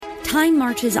Time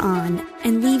marches on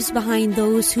and leaves behind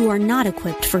those who are not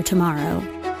equipped for tomorrow.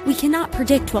 We cannot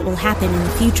predict what will happen in the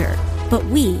future, but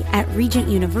we at Regent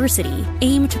University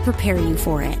aim to prepare you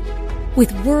for it.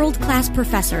 With world-class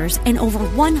professors and over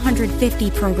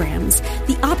 150 programs,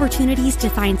 the opportunities to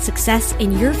find success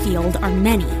in your field are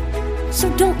many. So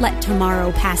don't let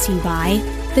tomorrow pass you by.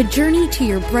 The journey to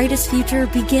your brightest future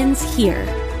begins here.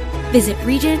 Visit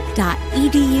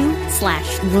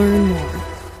regent.edu/learn more.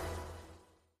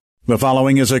 The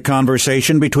following is a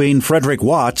conversation between Frederick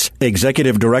Watts,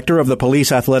 Executive Director of the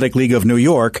Police Athletic League of New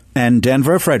York, and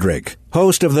Denver Frederick,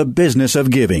 host of The Business of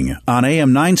Giving on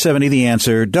AM 970 The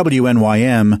Answer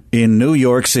WNYM in New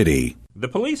York City. The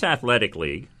Police Athletic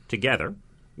League, together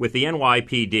with the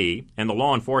NYPD and the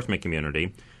law enforcement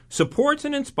community, supports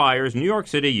and inspires New York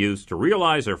City youth to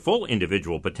realize their full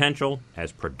individual potential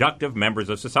as productive members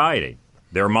of society.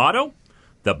 Their motto?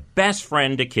 The best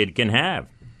friend a kid can have.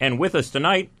 And with us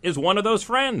tonight is one of those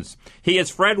friends. He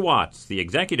is Fred Watts, the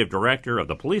Executive Director of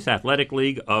the Police Athletic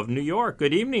League of New York.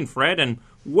 Good evening, Fred, and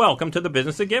welcome to the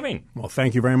Business of Giving. Well,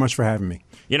 thank you very much for having me.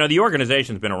 You know, the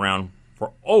organization's been around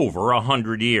for over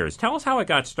 100 years. Tell us how it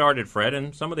got started, Fred,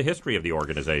 and some of the history of the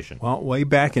organization. Well, way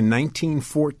back in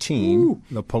 1914,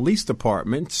 the police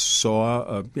department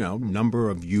saw a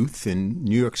number of youth in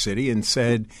New York City and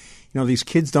said, these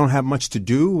kids don't have much to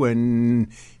do, and,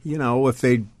 if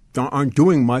they aren't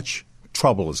doing much,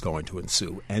 trouble is going to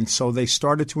ensue. And so they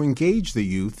started to engage the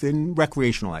youth in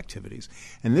recreational activities.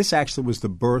 And this actually was the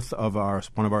birth of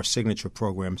one of our signature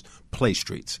programs, Play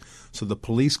Streets. So the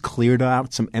police cleared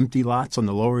out some empty lots on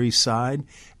the Lower East Side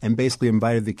and basically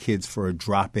invited the kids for a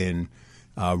drop-in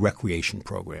recreation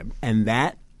program. And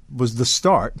that was the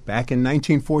start back in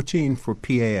 1914 for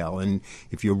PAL. And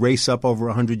if you race up over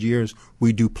 100 years,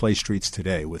 we do Play Streets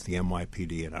today with the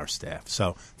NYPD and our staff.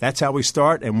 So that's how we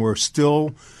start, and we're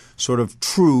still sort of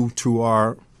true to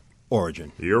our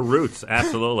origin. Your roots,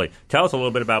 absolutely. Tell us a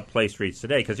little bit about Play Streets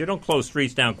today, because you don't close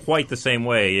streets down quite the same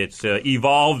way. It's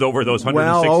evolved over those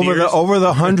 106 years. Over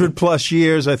the 100-plus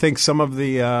years, I think some of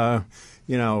the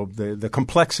the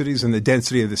complexities and the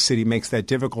density of the city makes that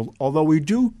difficult, although we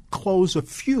do close a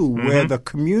few where the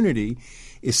community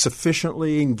is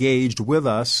sufficiently engaged with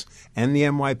us and the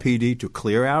NYPD to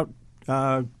clear out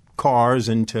cars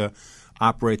and to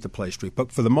operate the Play Street.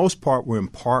 But for the most part, we're in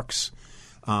parks,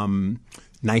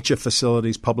 NYCHA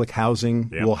facilities, public housing.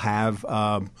 Yep. We'll have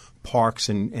parks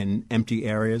and empty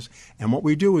areas. And what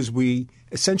we do is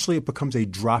essentially it becomes a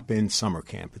drop-in summer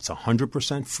camp. It's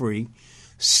 100% free.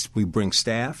 We bring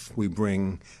staff, we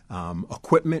bring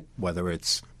equipment, whether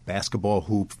it's basketball,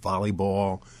 hoop,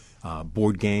 volleyball,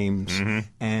 board games,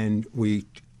 and we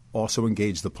also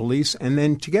engage the police. And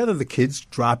then together the kids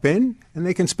drop in, and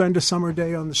they can spend a summer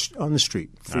day on the street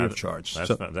free of charge.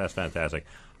 That's fantastic.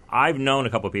 I've known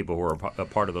a couple of people who were a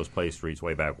part of those Play Streets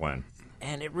way back when.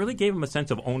 And it really gave them a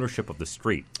sense of ownership of the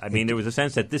street. I mean, there was a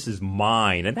sense that this is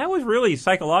mine. And that was really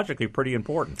psychologically pretty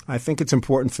important. I think it's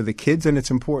important for the kids, and it's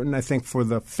important, I think, for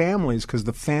the families, because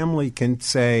the family can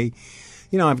say,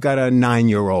 I've got a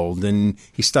 9-year-old, and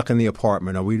he's stuck in the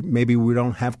apartment, or maybe we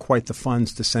don't have quite the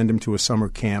funds to send him to a summer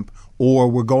camp, or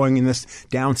we're going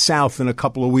down south in a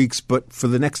couple of weeks, but for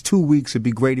the next 2 weeks, it'd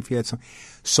be great if he had some.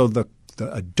 So the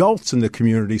adults in the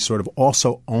community sort of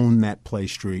also own that Play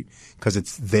Street because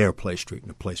it's their Play Street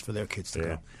and a place for their kids to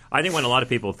go. I think when a lot of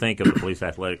people think of the Police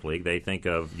Athletic League, they think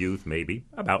of youth maybe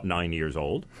about 9 years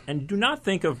old and do not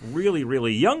think of really,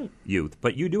 really young youth.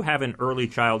 But you do have an early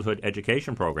childhood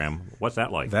education program. What's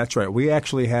that like? That's right. We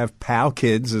actually have PAL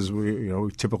kids, as we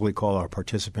typically call our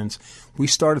participants. We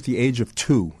start at the age of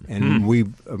 2, and we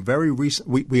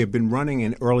have been running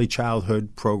an early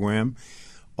childhood program,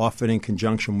 often in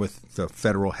conjunction with the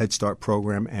federal Head Start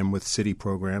program and with city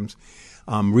programs.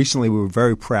 Recently, we were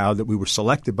very proud that we were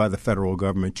selected by the federal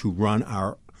government to run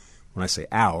when I say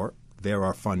they're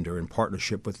our funder in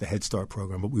partnership with the Head Start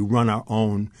program, but we run our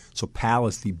own. So PAL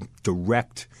is the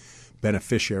direct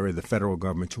beneficiary of the federal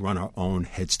government to run our own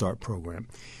Head Start program.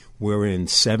 We're in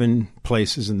 7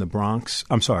 places in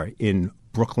in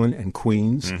Brooklyn and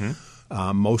Queens.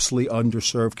 Mostly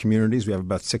underserved communities. We have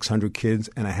about 600 kids,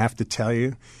 and I have to tell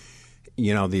you,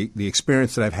 the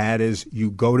experience that I've had is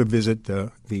you go to visit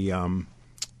the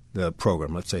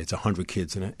program. Let's say it's 100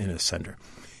 kids in a center.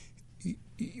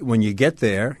 When you get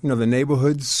there, the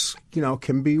neighborhoods,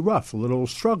 can be rough, a little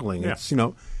struggling. Yeah. It's,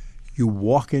 you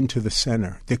walk into the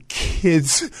center. The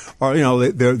kids are,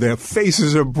 their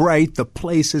faces are bright. The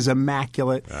place is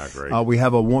immaculate. Great. We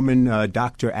have a woman,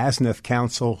 Dr. Asneth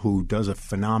Council, who does a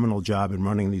phenomenal job in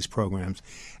running these programs.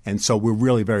 And so we're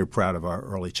really very proud of our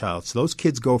early child. So those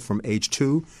kids go from age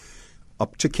 2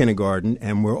 up to kindergarten.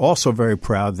 And we're also very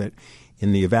proud that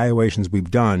in the evaluations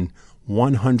we've done,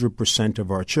 100%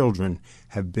 of our children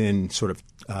have been sort of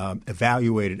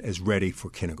evaluated as ready for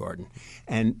kindergarten.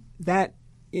 And that,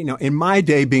 in my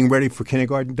day, being ready for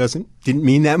kindergarten didn't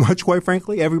mean that much, quite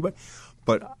frankly, everybody.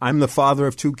 But I'm the father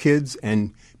of 2 kids,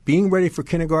 and being ready for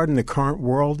kindergarten in the current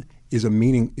world is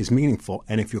meaningful.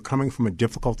 And if you're coming from a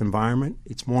difficult environment,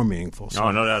 it's more meaningful.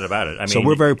 So, no doubt about it. So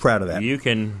we're very proud of that. You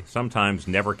can sometimes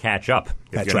never catch up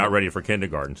if you're not ready for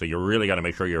kindergarten. So you really got to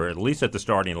make sure you're at least at the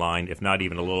starting line, if not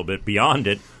even a little bit beyond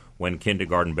it, when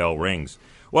kindergarten bell rings.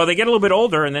 Well, they get a little bit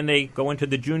older, and then they go into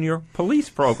the junior police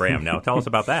program. Now, tell us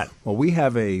about that. Well, we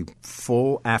have a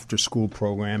full after-school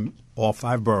program, all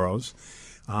 5 boroughs,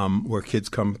 where kids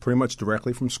come pretty much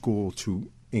directly from school to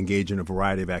engage in a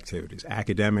variety of activities,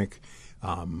 academic,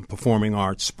 performing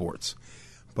arts, sports.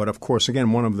 But, of course,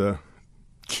 again, one of the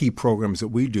key programs that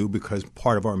we do, because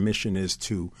part of our mission is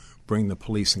to bring the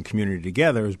police and community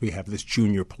together, is we have this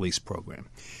junior police program.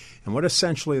 And what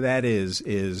essentially that is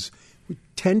we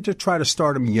tend to try to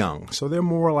start them young. So they're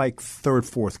more like 3rd,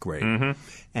 4th grade. Mm-hmm.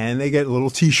 And they get little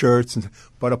T-shirts.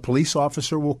 But a police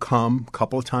officer will come a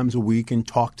couple of times a week and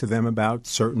talk to them about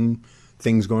certain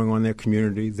things going on in their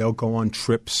community. They'll go on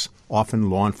trips,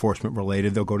 often law enforcement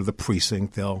related. They'll go to the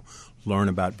precinct. They'll learn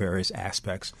about various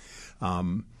aspects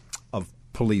of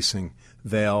policing.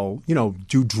 They'll,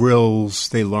 do drills.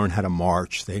 They learn how to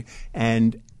march.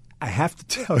 And I have to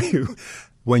tell you,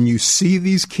 when you see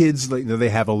these kids, they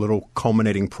have a little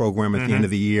culminating program at the end of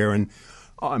the year. And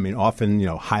often,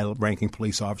 high-ranking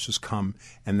police officers come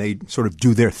and they sort of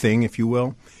do their thing, if you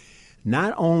will.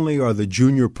 Not only are the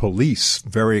junior police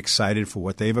very excited for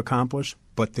what they've accomplished,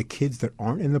 but the kids that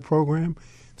aren't in the program,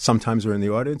 sometimes are in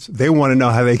the audience, they want to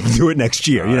know how they can do it next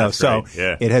year. So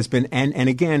yeah. It has been, and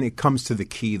again, it comes to the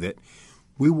key that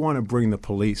we want to bring the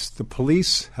police. The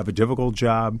police have a difficult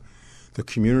job. The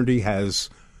community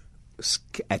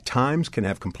at times can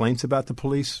have complaints about the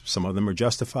police. Some of them are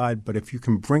justified. But if you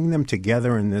can bring them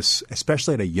together in this,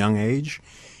 especially at a young age,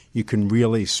 you can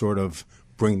really sort of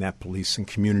bring that police and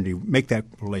community, make that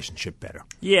relationship better.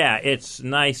 Yeah, it's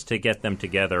nice to get them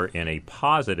together in a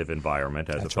positive environment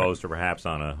as opposed to perhaps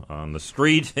on the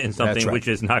street in something which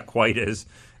is not quite as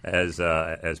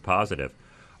positive.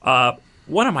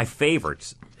 One of my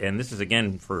favorites, and this is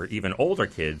again for even older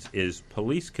kids, is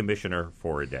Police Commissioner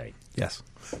for a Day. Yes.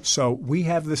 So we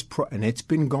have this, and it's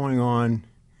been going on.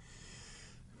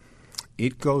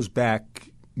 It goes back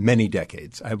many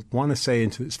decades. I want to say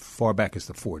into as far back as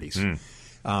the 40s.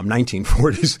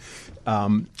 1940s.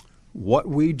 What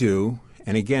we do,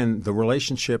 and again, the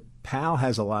relationship, PAL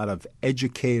has a lot of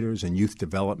educators and youth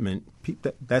development.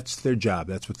 That's their job.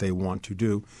 That's what they want to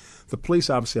do. The police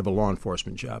obviously have a law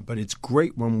enforcement job, but it's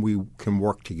great when we can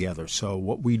work together. So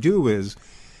what we do is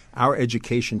our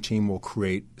education team will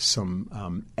create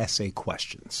some essay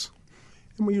questions.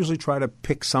 And we usually try to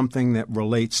pick something that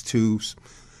relates to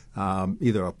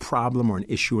either a problem or an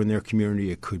issue in their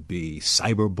community. It could be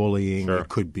cyberbullying. Sure. It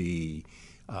could be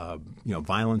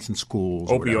violence in schools.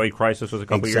 Opioid crisis was a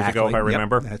couple years ago, if I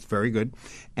remember. Yep, that's very good.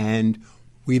 And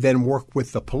we then work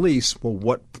with the police. Well,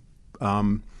 what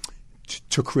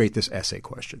to create this essay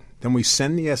question. Then we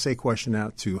send the essay question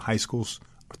out to high schools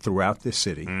throughout the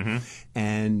city,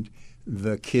 and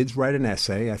the kids write an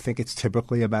essay. I think it's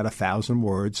typically about 1,000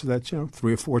 words. So that's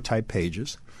 3 or 4 type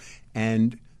pages,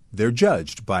 and they're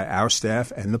judged by our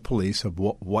staff and the police of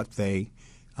what they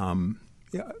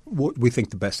what we think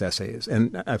the best essay is.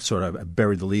 And I've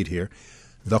buried the lead here.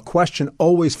 The question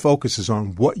always focuses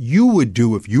on what you would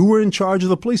do if you were in charge of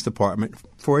the police department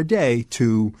for a day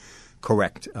to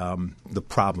correct the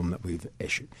problem that we've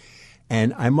issued.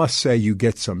 And I must say you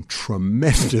get some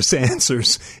tremendous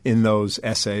answers in those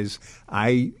essays.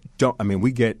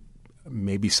 We get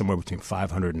maybe somewhere between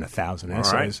 500 and 1,000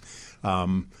 essays.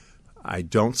 Right. I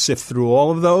don't sift through all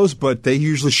of those, but they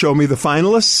usually show me the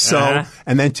finalists. So,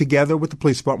 and then together with the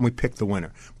police department, we pick the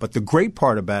winner. But the great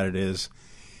part about it is,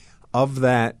 of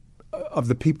the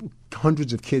people,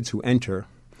 hundreds of kids who enter,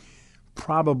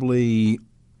 probably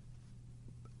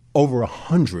over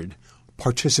 100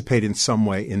 participate in some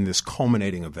way in this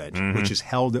culminating event, which is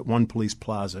held at one police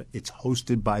plaza. It's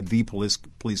hosted by the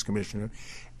police commissioner,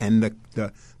 and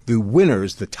the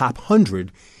winners, the top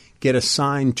 100, get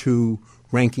assigned to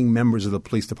ranking members of the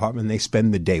police department, and they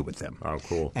spend the day with them. Oh,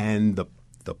 cool! And the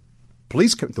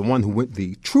one who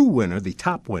the true winner, the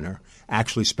top winner,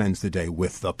 actually spends the day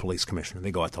with the police commissioner.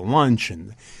 They go out to lunch,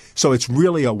 and so it's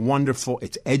really a wonderful.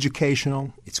 It's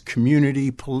educational. It's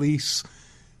community police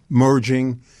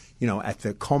merging. At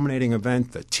the culminating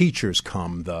event, the teachers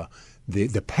come,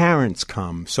 the parents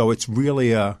come. So it's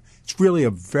really it's really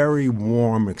a very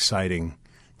warm, exciting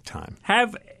time.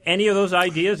 Have any of those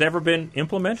ideas ever been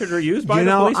implemented or used by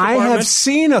the police I department? have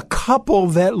seen a couple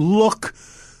that look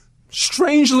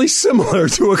strangely similar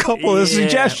to a couple of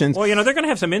suggestions. Well, they're going to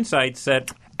have some insights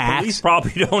that police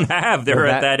probably don't have. They're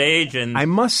at that age. And I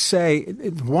must say,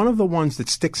 one of the ones that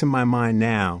sticks in my mind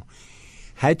now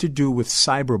had to do with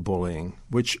cyberbullying,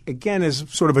 which, again, is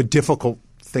sort of a difficult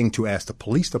thing to ask the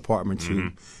police department to.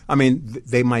 Mm-hmm. I mean,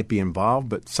 they might be involved,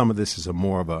 but some of this is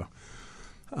more of a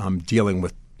dealing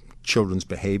with children's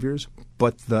behaviors.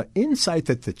 But the insight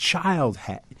that the child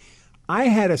had, I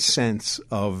had a sense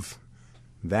of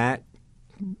that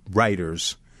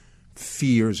writer's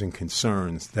fears and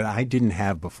concerns that I didn't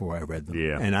have before I read them.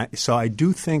 Yeah. And so I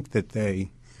do think that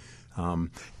they and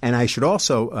I should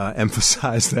also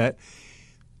emphasize that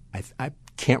I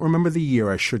can't remember the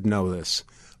year. I should know this.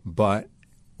 But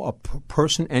a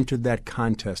person entered that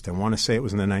contest, I want to say it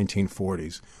was in the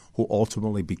 1940s, who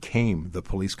ultimately became the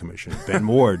police commissioner, Ben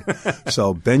Ward.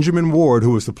 So Benjamin Ward,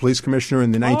 who was the police commissioner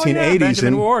in the 1980s.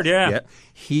 Benjamin Ward,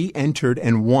 he entered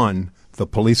and won the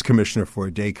police commissioner for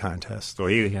a day contest. So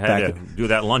he had to do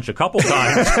that lunch a couple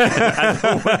times as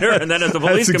a winner and then as the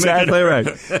police commissioner. That's exactly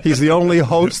right. He's the only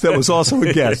host that was also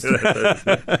a guest.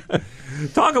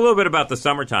 Talk a little bit about the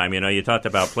summertime. You talked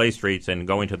about play streets and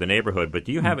going to the neighborhood, but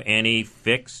do you have any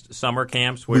fixed summer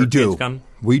camps where kids come?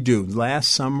 We do.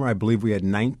 Last summer, I believe we had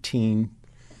 19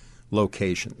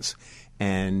 locations.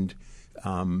 And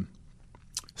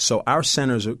so our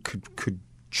centers could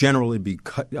generally be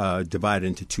divided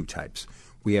into two types.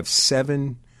 We have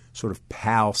 7 sort of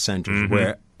PAL centers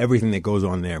where everything that goes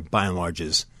on there, by and large,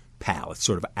 is PAL. It's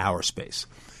sort of our space.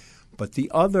 But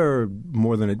the other,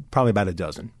 probably about a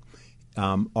dozen,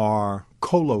 are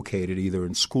co-located either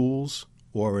in schools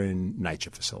or in night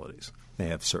shift facilities. They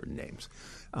have certain names.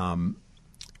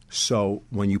 So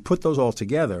when you put those all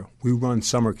together, we run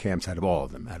summer camps out of all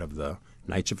of them, out of the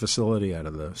night shift facility, out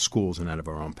of the schools, and out of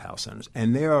our own PAL centers.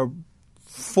 And they are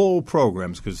full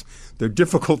programs because they're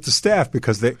difficult to staff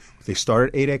because they start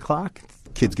at 8 o'clock.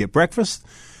 Kids get breakfast.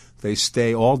 They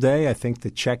stay all day. I think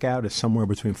the checkout is somewhere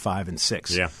between 5 and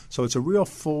 6. Yeah. So it's a real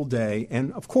full day.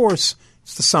 And, of course,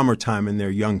 it's the summertime and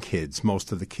they're young kids.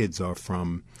 Most of the kids are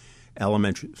from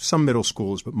elementary, some middle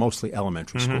schools, but mostly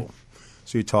elementary school.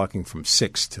 So you're talking from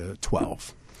 6 to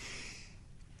 12.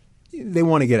 They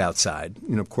want to get outside.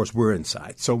 Of course, we're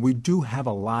inside. So we do have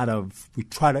we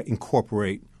try to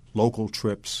incorporate local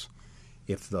trips.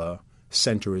 If the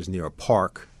center is near a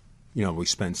park, we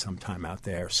spend some time out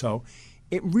there. So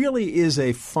it really is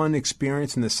a fun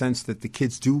experience in the sense that the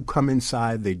kids do come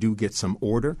inside, they do get some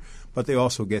order, but they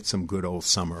also get some good old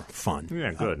summer fun.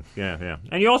 Yeah, good. Yeah.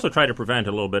 And you also try to prevent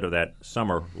a little bit of that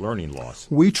summer learning loss.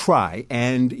 We try,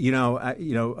 and even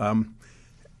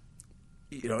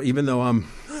though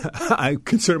I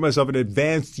consider myself in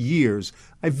advanced years,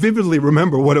 I vividly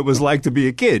remember what it was like to be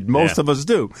a kid. Most of us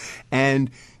do.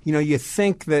 And, you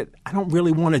think that I don't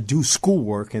really want to do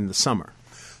schoolwork in the summer.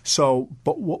 So,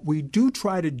 but what we do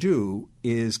try to do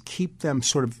is keep them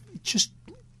sort of just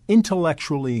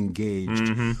intellectually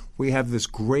engaged. We have this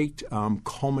great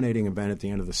culminating event at the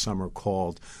end of the summer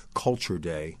called Culture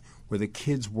Day, where the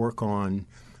kids work on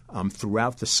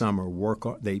throughout the summer.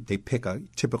 They pick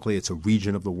typically it's a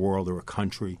region of the world or a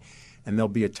country, and there'll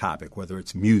be a topic, whether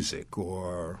it's music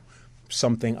or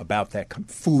something about that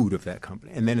food of that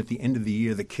company. And then at the end of the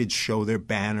year, the kids show their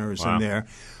banners and their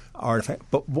artifact.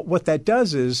 But what that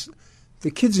does is the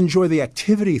kids enjoy the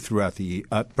activity throughout the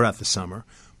summer.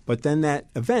 But then that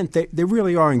event, they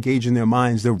really are engaging their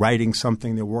minds. They're writing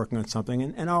something. They're working on something.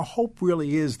 And our hope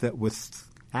really is that with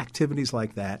activities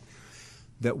like that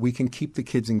we can keep the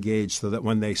kids engaged so that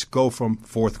when they go from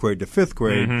 4th grade to 5th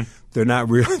grade, they're not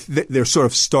really – they're sort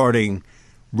of starting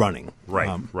running.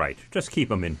 Right. Just keep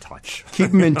them in touch.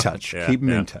 Keep them in touch. Keep them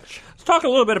in touch. Let's talk a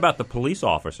little bit about the police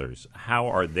officers. How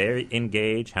are they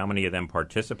engaged? How many of them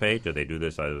participate? Do they do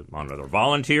this on their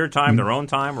volunteer time, their own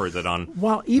time, or is it on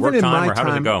even work in time, my or how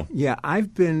does it go? Yeah,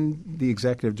 I've been the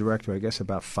executive director, I guess,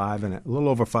 about a little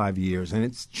over 5 years, and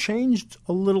it's changed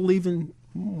a little even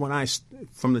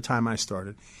from the time I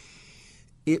started.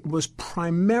 It was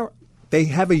they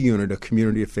have a unit, a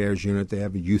community affairs unit. They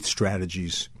have a youth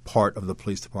strategies part of the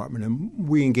police department, and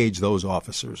we engage those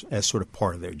officers as sort of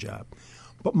part of their job.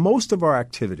 But most of our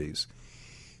activities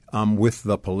with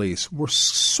the police were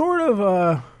sort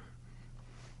of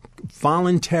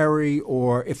voluntary,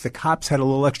 or if the cops had a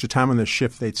little extra time on their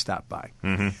shift, they'd stop by.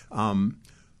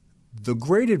 The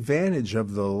great advantage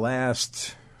of the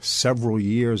last several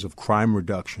years of crime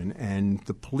reduction and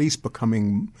the police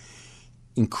becoming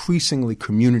increasingly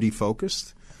community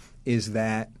focused is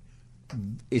that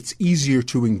it's easier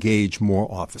to engage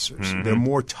more officers. There are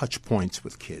more touch points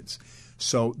with kids.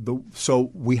 So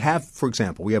we have, for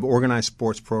example, we have organized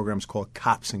sports programs called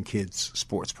Cops and Kids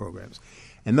sports programs.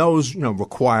 And those,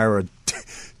 require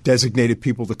designated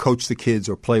people to coach the kids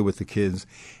or play with the kids.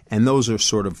 And those are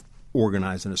sort of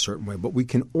organized in a certain way. But we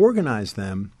can organize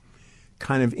them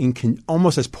kind of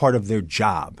almost as part of their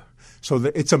job. So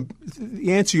the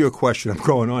answer to your question I'm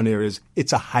going on here is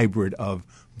it's a hybrid of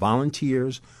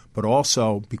volunteers, but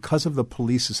also because of the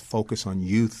police's focus on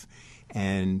youth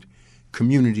and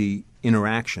community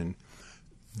interaction,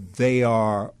 they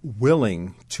are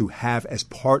willing to have as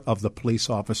part of the police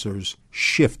officer's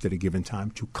shift at a given time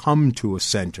to come to a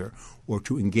center or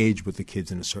to engage with the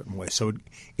kids in a certain way. So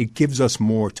it gives us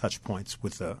more touch points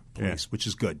with the police, which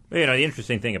is good. The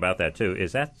interesting thing about that, too,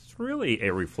 is that's really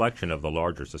a reflection of the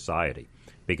larger society.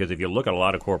 Because if you look at a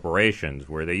lot of corporations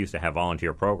where they used to have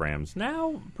volunteer programs,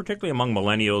 now, particularly among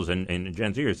millennials and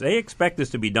Gen Zers, they expect this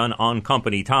to be done on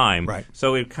company time. Right.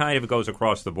 So it kind of goes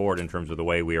across the board in terms of the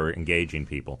way we are engaging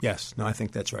people. Yes. No, I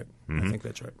think that's right. I think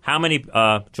that's right. How many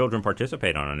children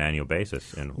participate on an annual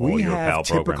basis in all your PAL programs?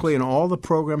 Typically in all the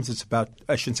programs, it's about,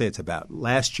 I shouldn't say it's about,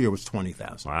 last year was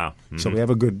 20,000. Wow. So we have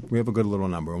a good little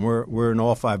number. And we're in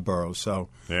all 5 boroughs, so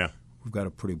we've got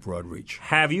a pretty broad reach.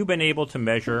 Have you been able to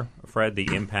measure, Fred,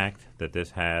 the impact that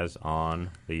this has on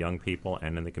the young people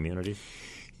and in the communities?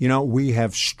 We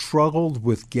have struggled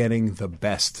with getting the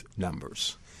best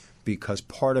numbers because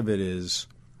part of it is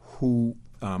who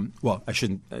I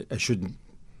shouldn't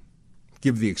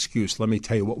give the excuse. Let me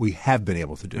tell you what we have been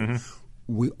able to do.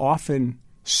 We often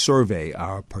survey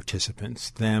our participants,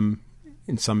 them,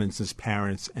 in some instances,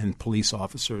 parents and police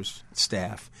officers,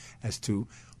 staff, as to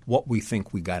what we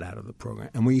think we got out of the program.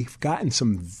 And we've gotten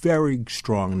some very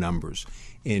strong numbers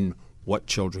in what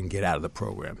children get out of the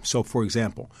program. So, for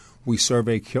example, we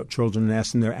survey children and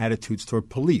ask them their attitudes toward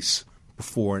police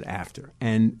before and after.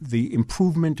 And the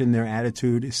improvement in their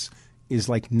attitude is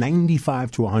like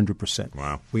 95 to 100%.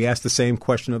 Wow. We ask the same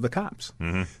question of the cops.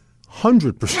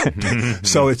 100%.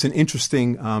 So it's an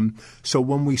interesting so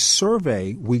when we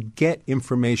survey, we get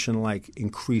information like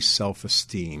increased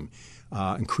self-esteem,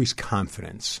 increased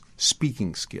confidence,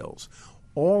 speaking skills,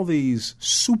 all these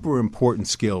super important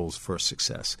skills for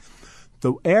success.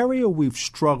 The area we've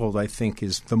struggled, I think,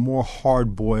 is the more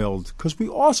hard-boiled, because we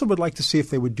also would like to see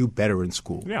if they would do better in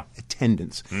school. Yeah.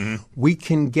 Attendance. We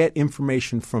can get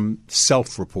information from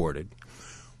self-reported.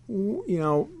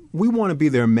 We want to be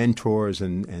their mentors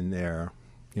and their,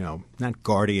 not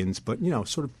guardians, but,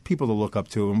 sort of people to look up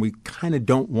to. And we kind of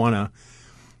don't want to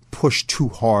push too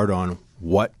hard on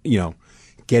what,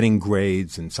 getting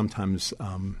grades. And sometimes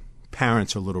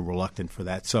parents are a little reluctant for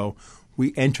that. So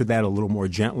we enter that a little more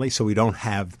gently so we don't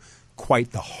have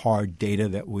quite the hard data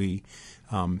that we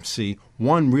see.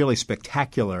 One really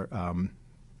spectacular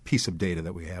piece of data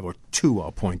that we have, or two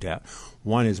I'll point out.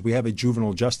 One is we have a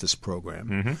juvenile justice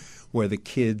program where the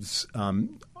kids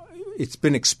it's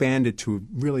been expanded to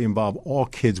really involve all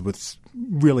kids with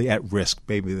really at risk.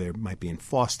 Maybe they might be in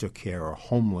foster care or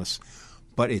homeless.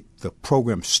 But the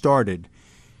program started,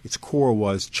 its core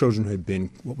was children who had been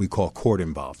what we call court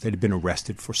involved. They had been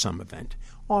arrested for some event,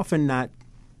 often not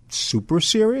super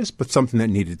serious, but something that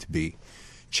needed to be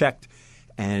checked.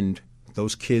 And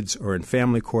those kids are in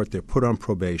family court. They're put on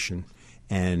probation.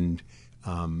 And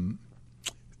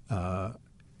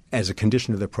as a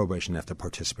condition of their probation, they have to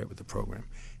participate with the program.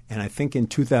 And I think in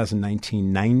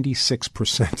 2019,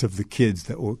 96% of the kids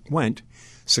that went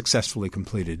successfully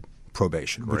completed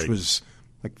probation, which was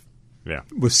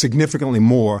was significantly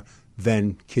more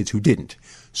than kids who didn't.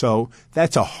 So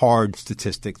that's a hard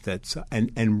statistic.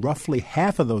 And roughly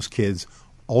half of those kids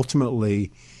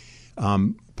ultimately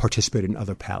participated in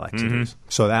other PAL activities.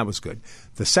 So that was good.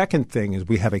 The second thing is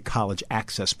we have a college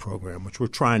access program, which we're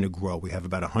trying to grow. We have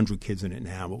about 100 kids in it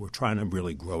now, but we're trying to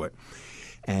really grow it.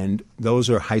 And those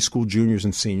are high school juniors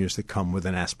and seniors that come with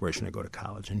an aspiration to go to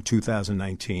college. In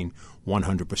 2019,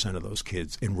 100% of those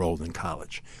kids enrolled in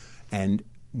college. And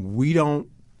we don't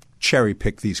cherry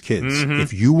pick these kids.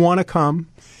 If you want to come,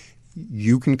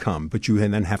 you can come, but you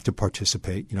then have to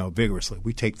participate, vigorously.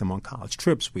 We take them on college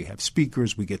trips. We have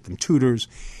speakers. We get them tutors.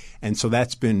 And so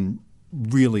that's been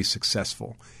really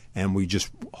successful. And we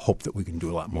just hope that we can do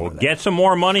a lot more of that. Get some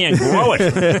more money and grow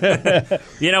it.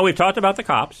 We've talked about the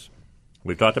cops.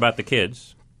 We've talked about the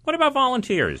kids. What about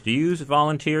volunteers? Do you use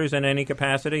volunteers in any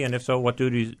capacity? And if so, what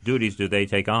duties do they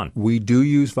take on? We do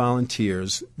use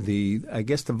volunteers. I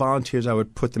guess the volunteers, I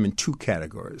would put them in two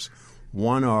categories.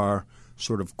 One are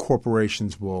sort of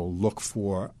corporations will look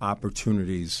for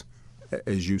opportunities,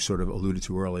 as you sort of alluded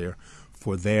to earlier,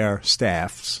 for their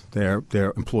staffs, their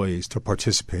employees, to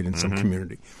participate in some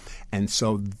community. And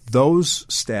so those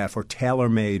staff are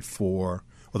tailor-made for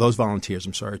 – or those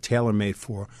volunteers, are tailor-made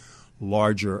for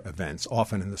larger events,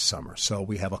 often in the summer. So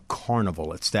we have a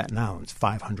carnival at Staten Island. It's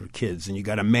 500 kids, and you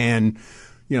got to man,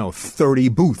 30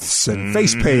 booths and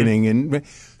face painting. And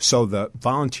so the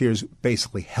volunteers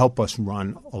basically help us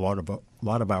run a lot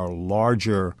of our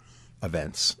larger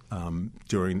events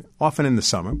often in the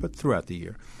summer, but throughout the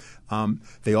year.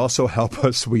 They also help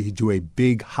us. We do a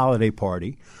big holiday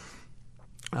party,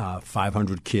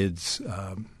 500 kids,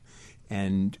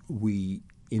 and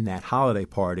in that holiday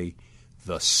party,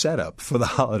 the setup for the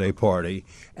holiday party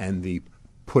and the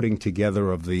putting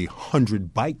together of the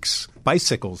 100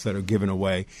 bicycles that are given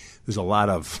away, there's a lot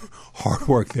of hard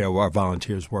work there where our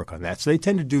volunteers work on that. So they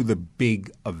tend to do the big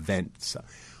events.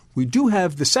 We do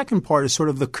have the second part is sort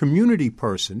of the community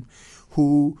person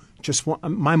who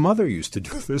my mother used to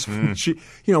do this. She,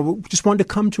 just wanted to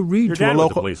come to read Your to dad a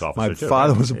local. Was a police officer my too,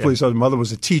 father right? was a police officer. My mother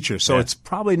was a teacher. So it's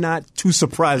probably not too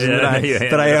surprising that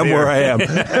I am where I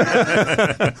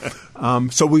am.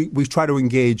 So we try to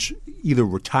engage either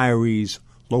retirees,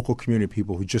 local community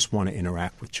people who just want to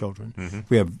interact with children.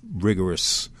 We have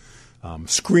rigorous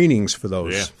screenings for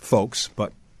those folks,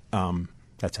 but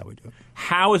that's how we do it.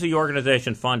 How is the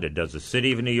organization funded? Does the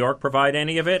city of New York provide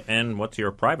any of it? And what's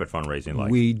your private fundraising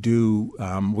like? We do.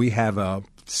 We have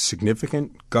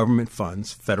significant government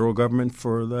funds, federal government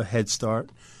for the Head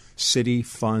Start, city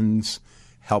funds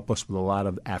help us with a lot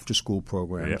of after-school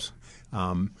programs.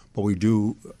 But we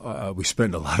do. We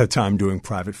spend a lot of time doing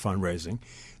private fundraising.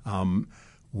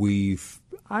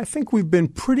 I think we've been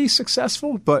pretty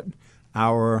successful, but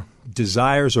our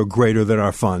desires are greater than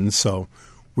our funds, so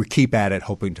we keep at it,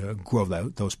 hoping to grow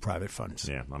those private funds.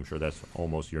 Yeah, I'm sure that's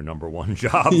almost your number one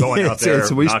job, going out there,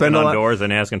 we knocking on doors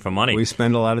and asking for money. We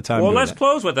spend a lot of time doing let's that.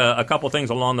 close with a couple things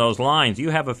along those lines. You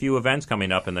have a few events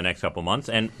coming up in the next couple months,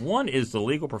 and one is the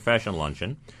Legal Profession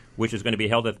Luncheon, which is going to be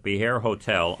held at the Behar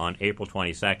Hotel on April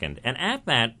 22nd. And at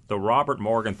that, the Robert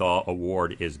Morgenthau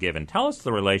Award is given. Tell us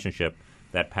the relationship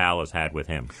that Pal has had with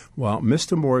him. Well,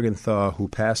 Mr. Morgenthau, who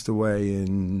passed away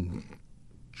in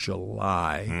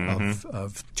July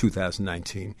of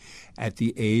 2019 at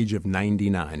the age of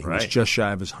 99. He was just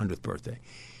shy of his 100th birthday.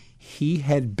 He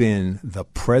had been the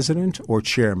president or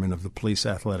chairman of the Police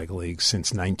Athletic League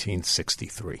since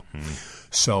 1963.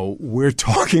 So we're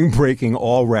talking breaking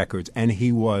all records. And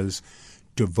he was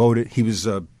devoted. He was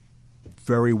a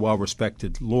very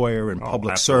well-respected lawyer and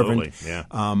public servant.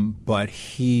 But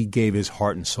he gave his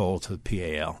heart and soul to the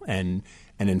PAL. And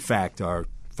in fact, our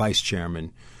vice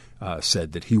chairman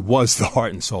said that he was the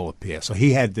heart and soul of PAL. So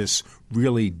he had this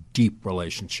really deep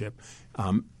relationship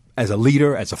as a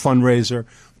leader, as a fundraiser,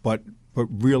 but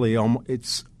really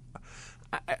it's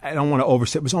 – I don't want to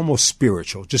overstate. It was almost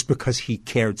spiritual just because he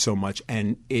cared so much,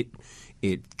 and it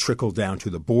trickled down to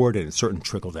the board, and it certainly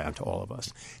trickled down to all of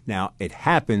us. Now, it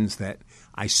happens that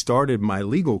I started my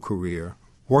legal career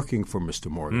working for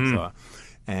Mr. Morgenthau.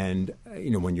 And,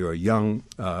 when you're a young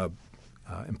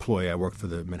employee, I worked for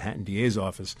the Manhattan DA's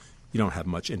office. You don't have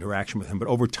much interaction with him. But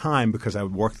over time, because I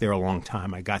worked there a long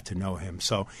time, I got to know him.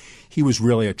 So he was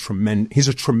really he's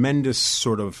a tremendous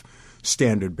sort of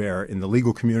standard bearer in the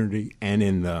legal community and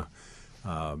in the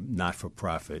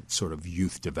not-for-profit sort of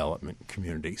youth development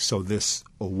community. So this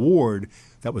award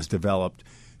that was developed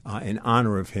in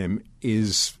honor of him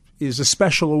is a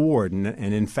special award. And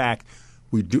in fact,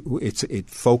 it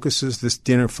focuses this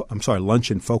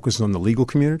luncheon focuses on the legal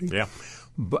community. Yeah.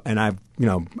 And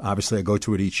obviously I go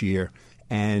to it each year,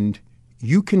 and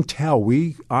you can tell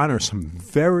we honor some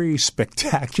very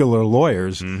spectacular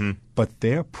lawyers, but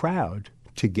they're proud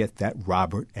to get that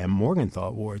Robert M. Morgenthau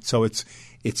Award. So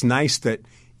it's nice that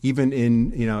even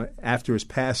in after his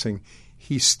passing,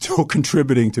 he's still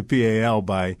contributing to PAL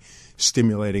by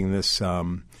stimulating this,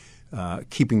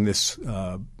 keeping this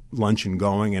luncheon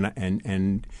going,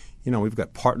 and we've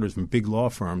got partners from big law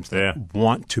firms that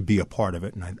want to be a part of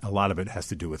it, and a lot of it has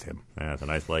to do with him. Yeah, that's a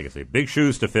nice legacy. Big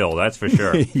shoes to fill, that's for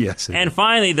sure. Yes. And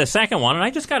finally, the second one, and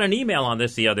I just got an email on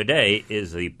this the other day,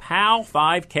 is the PAL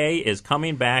 5K is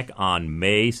coming back on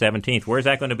May 17th. Where's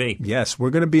that going to be? Yes, we're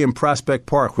going to be in Prospect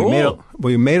Park. Cool.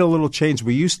 We made a little change.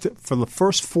 We used to, for the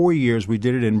first 4 years, we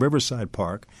did it in Riverside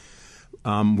Park.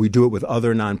 We do it with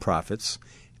other nonprofits,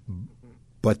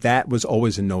 but that was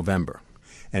always in November.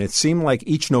 And it seemed like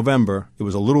each November it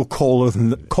was a little colder than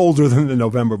the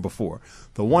November before.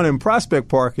 The one in Prospect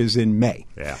Park is in May.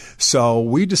 Yeah. So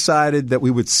we decided that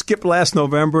we would skip last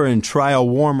November and try a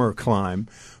warmer climb.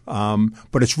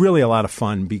 But it's really a lot of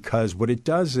fun because what it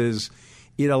does is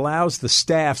it allows the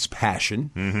staff's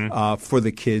passion for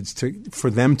the kids for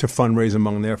them to fundraise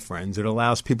among their friends. It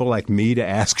allows people like me to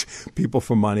ask people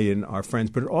for money and our friends,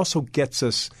 but it also gets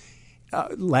us.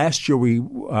 Last year we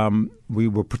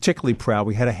were particularly proud.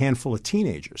 We had a handful of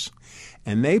teenagers,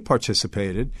 and they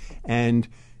participated. And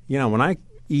when I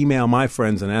email my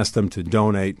friends and ask them to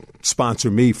donate,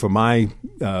 sponsor me for my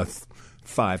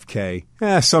 5K.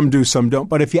 Some do, some don't.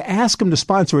 But if you ask them to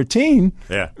sponsor a teen,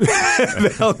 they'll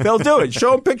do it.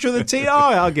 Show them a picture of the teen. Oh,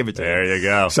 I'll give it to you. There you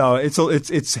go. So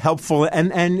it's helpful,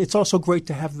 and it's also great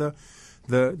to have the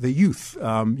youth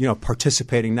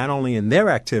participating not only in their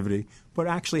activity but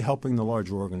actually helping the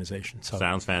larger organization. So.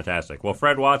 Sounds fantastic. Well,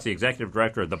 Fred Watts, the Executive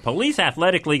Director of the Police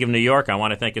Athletic League of New York, I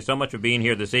want to thank you so much for being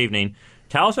here this evening.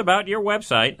 Tell us about your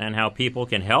website and how people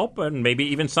can help and maybe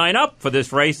even sign up for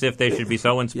this race if they should be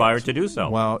so inspired to do so.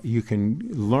 Well, you can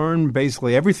learn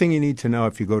basically everything you need to know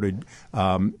if you go to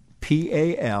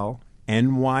palnyc.org.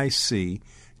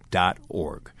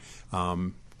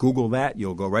 Google that.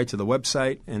 You'll go right to the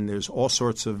website, and there's all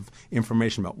sorts of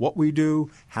information about what we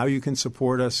do, how you can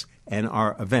support us, and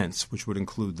our events, which would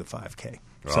include the 5K.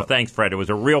 Well, thanks, Fred. It was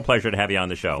a real pleasure to have you on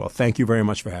the show. Well, thank you very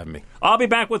much for having me. I'll be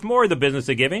back with more of The Business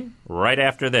of Giving right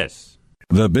after this.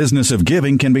 The Business of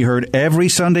Giving can be heard every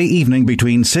Sunday evening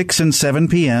between 6 and 7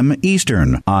 p.m.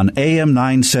 Eastern on AM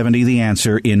 970 The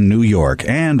Answer in New York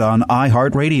and on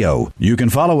iHeartRadio. You can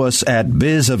follow us at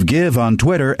Biz of Give on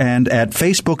Twitter and at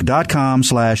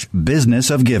Facebook.com/Business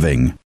of Giving.